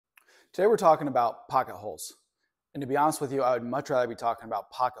Today we're talking about pocket holes. And to be honest with you, I would much rather be talking about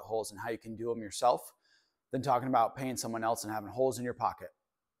pocket holes and how you can do them yourself than talking about paying someone else and having holes in your pocket.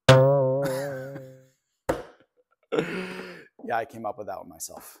 Yeah, I came up with that one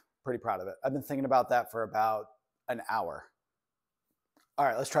myself. Pretty proud of it. I've been thinking about that for about an hour. All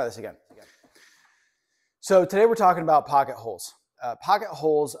right, let's try this again. So today we're talking about pocket holes. Pocket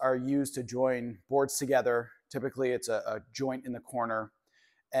holes are used to join boards together. Typically it's a joint in the corner.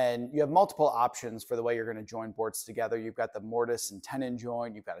 And you have multiple options for the way you're going to join boards together. You've got the mortise and tenon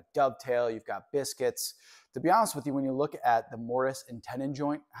joint, you've got a dovetail, you've got biscuits. To be honest with you, when you look at the mortise and tenon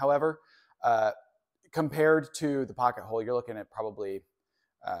joint, however, compared to the pocket hole, you're looking at probably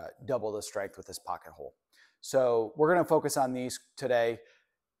double the strength with this pocket hole. So we're going to focus on these today.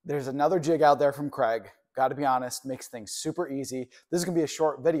 There's another jig out there from Craig. Got to be honest, makes things super easy. This is going to be a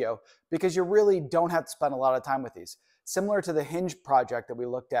short video because you really don't have to spend a lot of time with these. Similar to the hinge project that we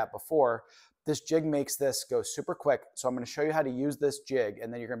looked at before, this jig makes this go super quick. So I'm going to show you how to use this jig,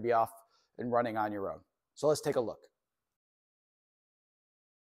 and then you're going to be off and running on your own. So let's take a look.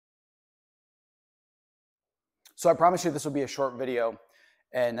 So I promise you this will be a short video,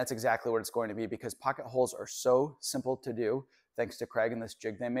 and that's exactly what it's going to be because pocket holes are so simple to do. Thanks to Craig and this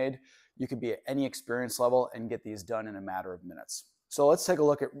jig they made, you could be at any experience level and get these done in a matter of minutes. So let's take a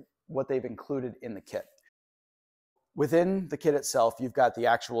look at what they've included in the kit. Within the kit itself, you've got the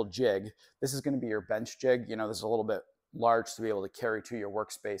actual jig. This is going to be your bench jig. You know, this is a little bit large to be able to carry to your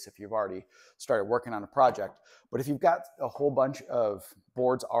workspace if you've already started working on a project. But if you've got a whole bunch of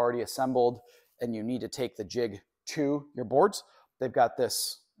boards already assembled and you need to take the jig to your boards, they've got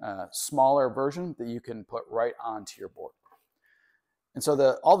this smaller version that you can put right onto your board. And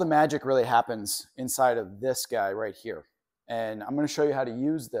so all the magic really happens inside of this guy right here. And I'm going to show you how to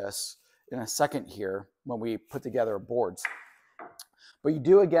use this in a second here when we put together boards. But you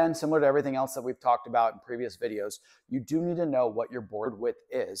do, again, similar to everything else that we've talked about in previous videos, you do need to know what your board width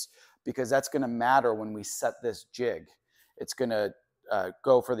is because that's going to matter when we set this jig. It's going to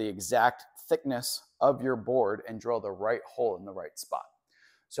go for the exact thickness of your board and drill the right hole in the right spot.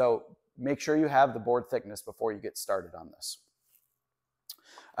 So make sure you have the board thickness before you get started on this.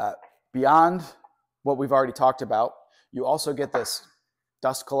 Beyond what we've already talked about, you also get this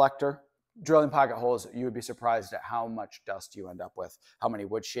dust collector. Drilling pocket holes, you would be surprised at how much dust you end up with, how many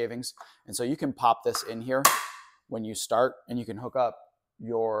wood shavings. And so you can pop this in here when you start, and you can hook up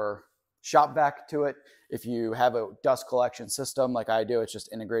your shop vac to it. If you have a dust collection system like I do, it's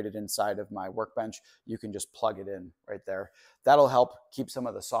just integrated inside of my workbench. You can just plug it in right there. That'll help keep some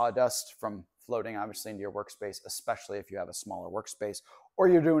of the sawdust from floating obviously into your workspace, especially if you have a smaller workspace or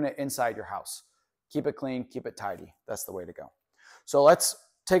you're doing it inside your house. Keep it clean, keep it tidy. That's the way to go. So let's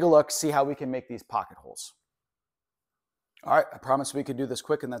take a look, see how we can make these pocket holes. All right, I promised we could do this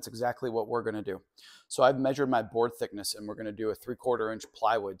quick, and that's exactly what we're going to do. So I've measured my board thickness, and we're going to do a 3/4 inch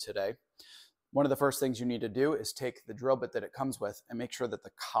plywood today. One of the first things you need to do is take the drill bit that it comes with and make sure that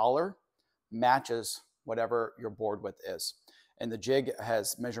the collar matches whatever your board width is. And the jig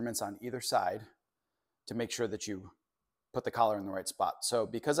has measurements on either side to make sure that you put the collar in the right spot. So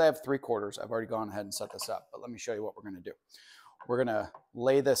because I have 3/4, I've already gone ahead and set this up, but let me show you what we're going to do. We're going to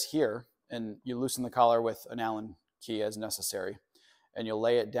lay this here, and you loosen the collar with an Allen key as necessary, and you'll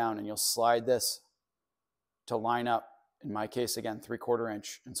lay it down and you'll slide this to line up, in my case again 3/4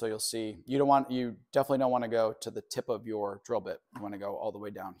 inch. And so you'll see you definitely don't want to go to the tip of your drill bit. You want to go all the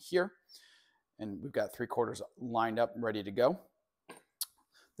way down here, and we've got 3/4 lined up and ready to go.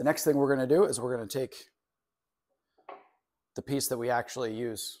 The next thing we're going to do is we're going to take the piece that we actually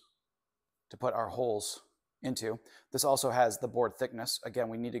use to put our holes into. This also has the board thickness. Again,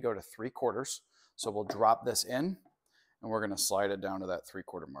 we need to go to 3/4. So we'll drop this in and we're going to slide it down to that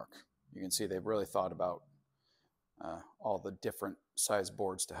 3/4 mark. You can see they've really thought about all the different size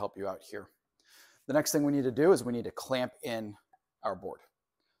boards to help you out here. The next thing we need to do is we need to clamp in our board.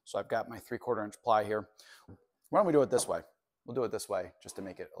 So I've got my 3/4 inch ply here. Why don't we do it this way? We'll do it this way just to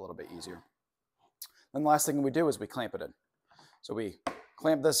make it a little bit easier. Then the last thing we do is we clamp it in. So we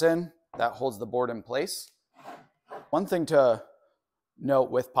clamp this in, that holds the board in place. One thing to note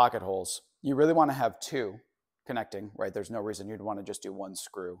with pocket holes, you really want to have two connecting, right? There's no reason you'd want to just do one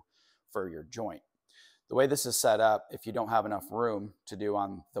screw for your joint. The way this is set up, if you don't have enough room to do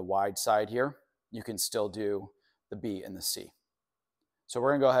on the wide side here, you can still do the B and the C. So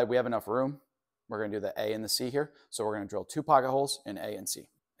we're going to go ahead, we have enough room. We're going to do the A and the C here. So we're going to drill 2 pocket holes in A and C.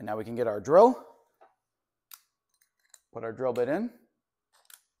 And now we can get our drill, put our drill bit in,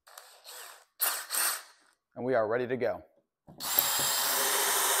 and we are ready to go.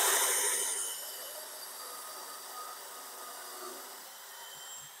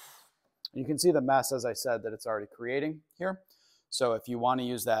 You can see the mess, as I said, that it's already creating here. So if you want to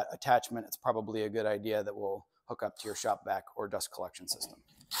use that attachment, it's probably a good idea that will hook up to your shop vac or dust collection system.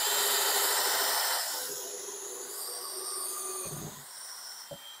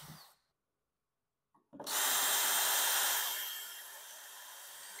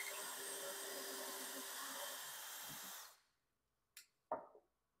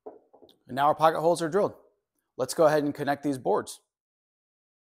 And now our pocket holes are drilled. Let's go ahead and connect these boards.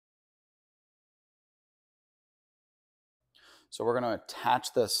 So we're going to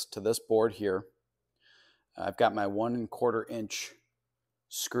attach this to this board here. I've got my 1 1/4 inch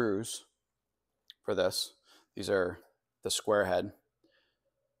screws for this. These are the square head.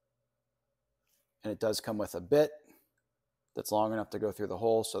 And it does come with a bit that's long enough to go through the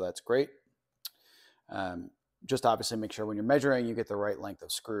hole, so that's great. Just obviously make sure when you're measuring, you get the right length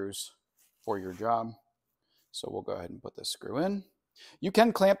of screws for your job. So we'll go ahead and put this screw in. You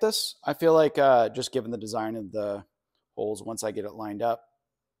can clamp this. I feel like just given the design of the holes, once I get it lined up,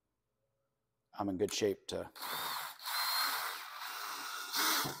 I'm in good shape to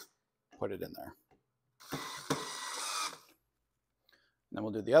put it in there. And then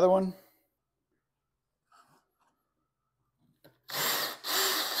we'll do the other one.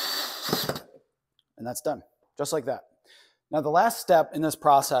 And that's done, just like that. Now the last step in this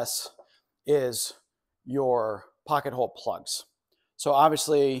process is your pocket hole plugs. So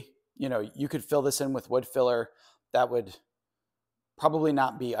obviously, you know, you could fill this in with wood filler. That would probably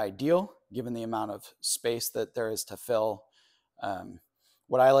not be ideal given the amount of space that there is to fill.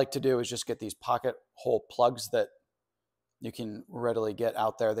 What I like to do is just get these pocket hole plugs that you can readily get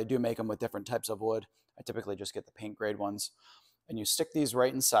out there. They do make them with different types of wood. I typically just get the paint grade ones. And you stick these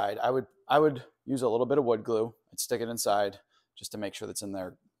right inside. I would use a little bit of wood glue and stick it inside just to make sure that's in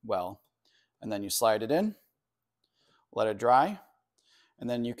there well. And then you slide it in, let it dry. And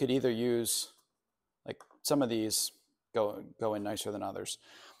then you could either use, like some of these go in nicer than others.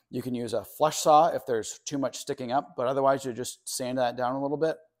 You can use a flush saw if there's too much sticking up, but otherwise you just sand that down a little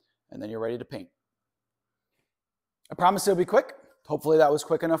bit and then you're ready to paint. I promise it'll be quick. Hopefully that was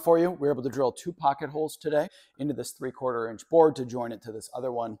quick enough for you. We were able to drill 2 pocket holes today into this 3/4 inch board to join it to this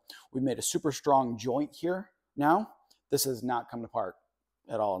other one. We made a super strong joint here. Now, this has not come apart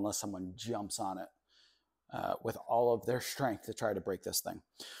at all unless someone jumps on it with all of their strength to try to break this thing.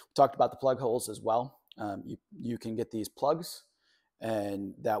 We talked about the plug holes as well. You can get these plugs,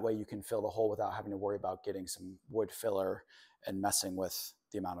 and that way you can fill the hole without having to worry about getting some wood filler and messing with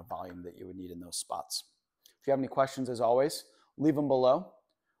the amount of volume that you would need in those spots. If you have any questions, as always, leave them below.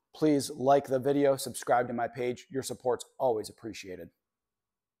 Please like the video, subscribe to my page. Your support's always appreciated.